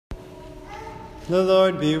The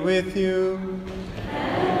Lord be with you.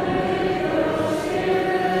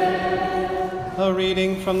 A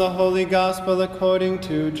reading from the Holy Gospel according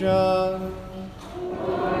to John.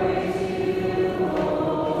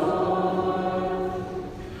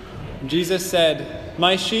 Jesus said,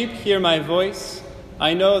 "My sheep hear my voice.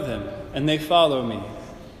 I know them, and they follow me.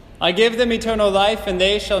 I give them eternal life, and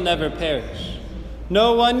they shall never perish.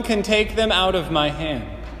 No one can take them out of my hand.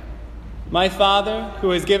 My Father,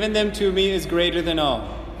 who has given them to me, is greater than all,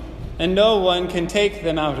 and no one can take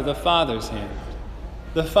them out of the Father's hand.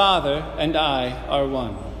 The Father and I are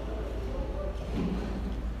one."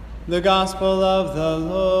 The Gospel of the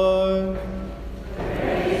Lord.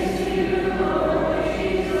 Praise to you, Lord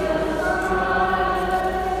Jesus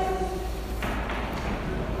Christ.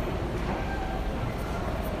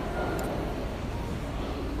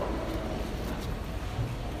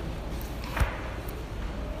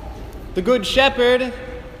 The Good Shepherd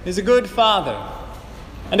is a good father.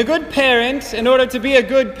 And a good parent, in order to be a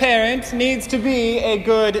good parent, needs to be a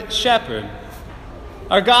good shepherd.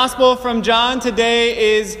 Our gospel from John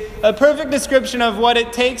today is a perfect description of what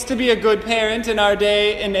it takes to be a good parent in our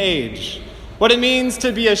day and age, what it means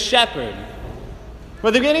to be a shepherd.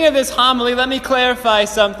 For the beginning of this homily, let me clarify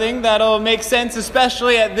something that'll make sense,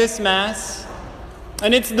 especially at this Mass.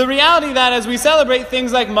 And it's the reality that as we celebrate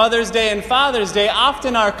things like Mother's Day and Father's Day,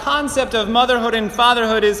 often our concept of motherhood and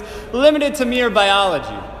fatherhood is limited to mere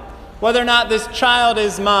biology. Whether or not this child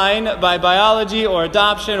is mine by biology or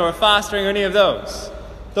adoption or fostering or any of those.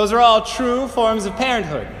 Those are all true forms of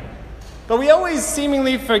parenthood. But we always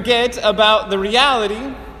seemingly forget about the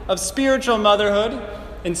reality of spiritual motherhood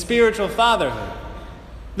and spiritual fatherhood.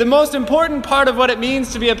 The most important part of what it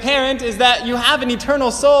means to be a parent is that you have an eternal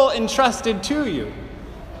soul entrusted to you.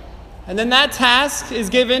 And then that task is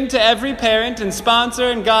given to every parent and sponsor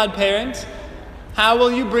and godparent. How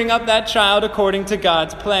will you bring up that child according to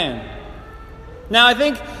God's plan? Now, I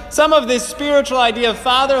think some of this spiritual idea of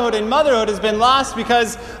fatherhood and motherhood has been lost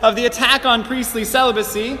because of the attack on priestly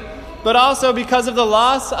celibacy, but also because of the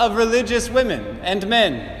loss of religious women and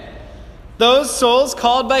men. Those souls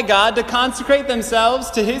called by God to consecrate themselves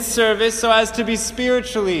to His service so as to be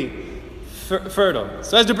spiritually fertile,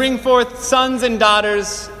 so as to bring forth sons and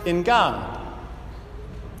daughters in God.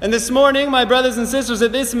 And this morning, my brothers and sisters,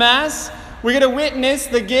 at this Mass, we get to witness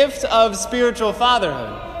the gift of spiritual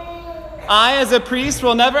fatherhood. I, as a priest,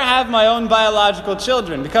 will never have my own biological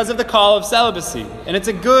children because of the call of celibacy, and it's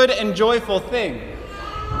a good and joyful thing.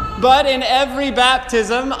 But in every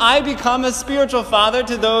baptism, I become a spiritual father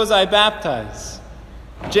to those I baptize.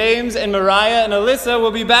 James and Mariah and Alyssa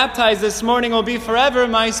will be baptized this morning, will be forever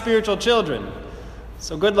my spiritual children.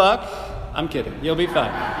 So good luck. I'm kidding. You'll be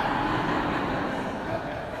fine.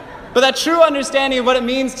 But that true understanding of what it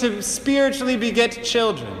means to spiritually beget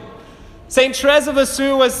children. St. Therese of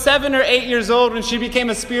Lisieux was 7 or 8 years old when she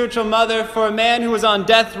became a spiritual mother for a man who was on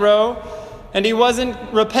death row and he wasn't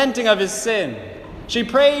repenting of his sin. She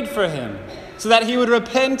prayed for him so that he would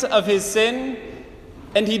repent of his sin,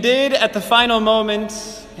 and he did at the final moment,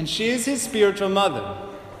 and she is his spiritual mother.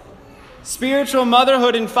 Spiritual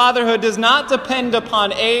motherhood and fatherhood does not depend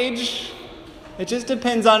upon age. It just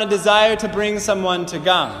depends on a desire to bring someone to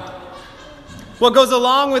God. What goes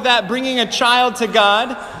along with that bringing a child to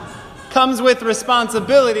God comes with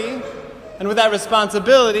responsibility, and with that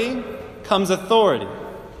responsibility comes authority.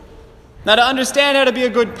 Now, to understand how to be a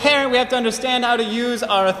good parent, we have to understand how to use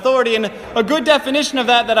our authority, and a good definition of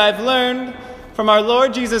that I've learned from our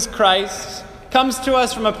Lord Jesus Christ comes to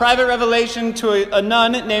us from a private revelation to a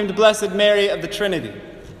nun named Blessed Mary of the Trinity.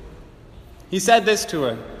 He said this to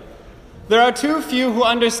her: "There are too few who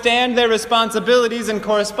understand their responsibilities and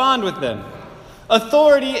correspond with them.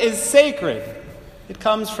 Authority is sacred. It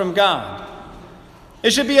comes from God.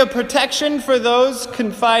 It should be a protection for those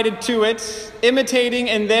confided to it, imitating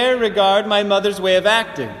in their regard my mother's way of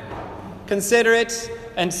acting, considerate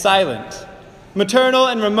and silent, maternal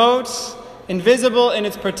and remote, invisible in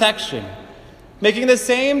its protection, making the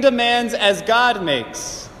same demands as God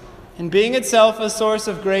makes, and being itself a source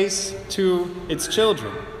of grace to its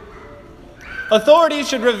children. Authority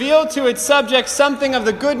should reveal to its subjects something of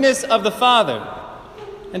the goodness of the Father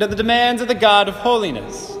and of the demands of the God of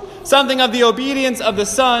holiness, something of the obedience of the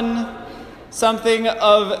Son, something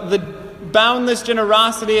of the boundless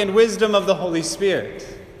generosity and wisdom of the Holy Spirit.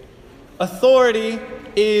 Authority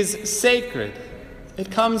is sacred. It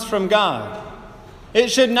comes from God. It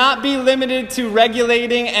should not be limited to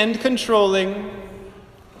regulating and controlling.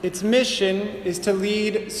 Its mission is to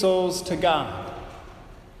lead souls to God.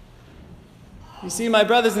 You see, my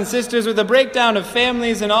brothers and sisters, with the breakdown of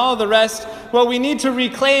families and all the rest, what we need to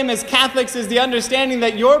reclaim as Catholics is the understanding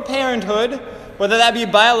that your parenthood, whether that be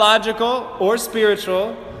biological or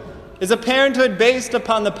spiritual, is a parenthood based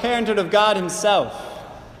upon the parenthood of God himself.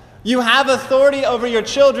 You have authority over your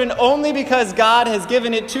children only because God has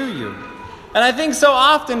given it to you. And I think so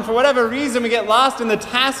often, for whatever reason, we get lost in the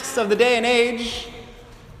tasks of the day and age.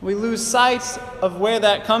 We lose sight of where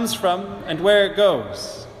that comes from and where it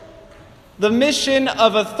goes. The mission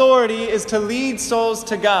of authority is to lead souls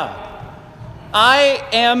to God. I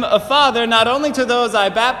am a father not only to those I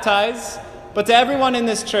baptize, but to everyone in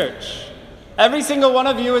this church. Every single one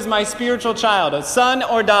of you is my spiritual child, a son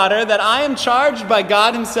or daughter that I am charged by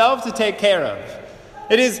God himself to take care of.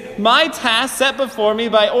 It is my task set before me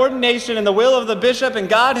by ordination and the will of the bishop and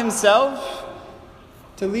God himself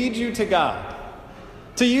to lead you to God,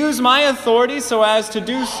 to use my authority so as to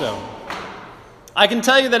do so. I can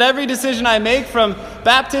tell you that every decision I make, from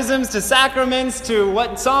baptisms to sacraments to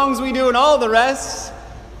what songs we do and all the rest,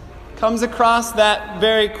 comes across that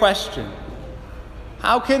very question.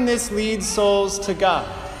 How can this lead souls to God?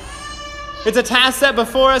 It's a task set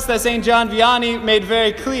before us that St. John Vianney made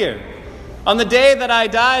very clear. On the day that I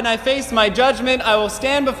die and I face my judgment, I will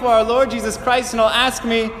stand before our Lord Jesus Christ and he'll ask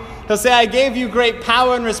me, he'll say, I gave you great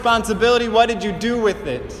power and responsibility. What did you do with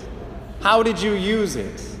it? How did you use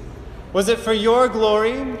it? Was it for your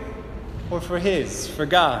glory or for his, for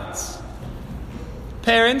God's?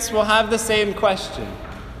 Parents will have the same question.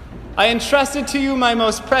 I entrusted to you my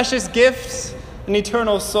most precious gifts, an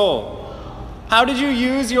eternal soul. How did you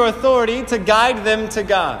use your authority to guide them to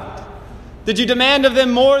God? Did you demand of them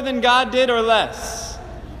more than God did or less?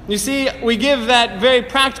 You see, we give that very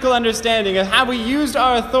practical understanding of how we used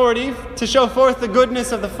our authority to show forth the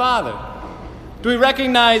goodness of the Father. Do we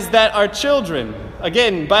recognize that our children,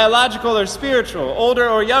 again, biological or spiritual, older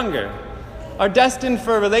or younger, are destined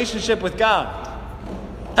for a relationship with God?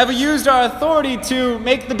 Have we used our authority to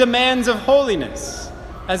make the demands of holiness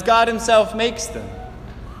as God himself makes them?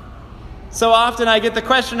 So often I get the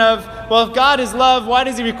question of, well, if God is love, why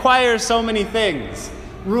does he require so many things?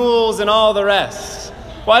 Rules and all the rest.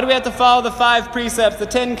 Why do we have to follow the 5 precepts, the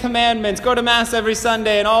 10 commandments, go to Mass every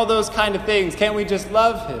Sunday and all those kind of things? Can't we just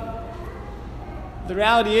love him? The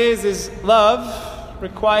reality is love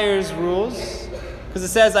requires rules, because it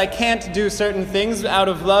says I can't do certain things out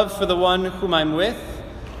of love for the one whom I'm with,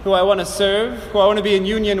 who I want to serve, who I want to be in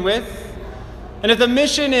union with. And if the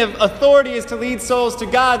mission of authority is to lead souls to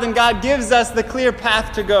God, then God gives us the clear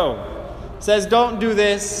path to go. It says, don't do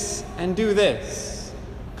this and do this.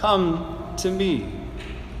 Come to me.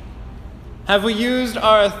 Have we used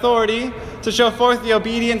our authority to show forth the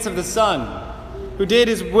obedience of the Son, who did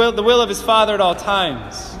his will, the will of his Father at all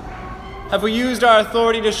times? Have we used our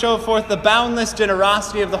authority to show forth the boundless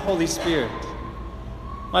generosity of the Holy Spirit?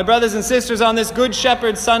 My brothers and sisters, on this Good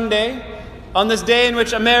Shepherd Sunday, on this day in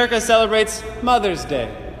which America celebrates Mother's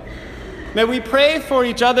Day, may we pray for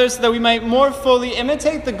each other so that we might more fully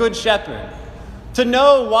imitate the Good Shepherd, to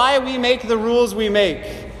know why we make the rules we make,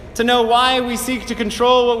 to know why we seek to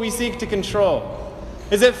control what we seek to control.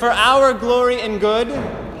 Is it for our glory and good,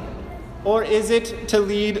 or is it to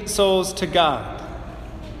lead souls to God?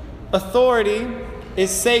 Authority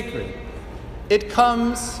is sacred. It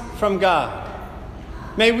comes from God.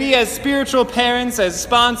 May we, as spiritual parents, as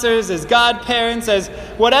sponsors, as godparents, as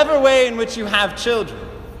whatever way in which you have children,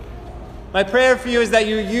 my prayer for you is that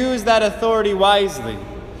you use that authority wisely,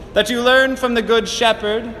 that you learn from the Good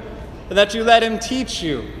Shepherd, and that you let him teach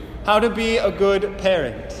you how to be a good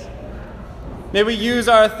parent. May we use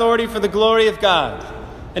our authority for the glory of God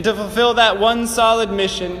and to fulfill that one solid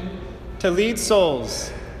mission, to lead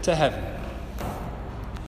souls to heaven.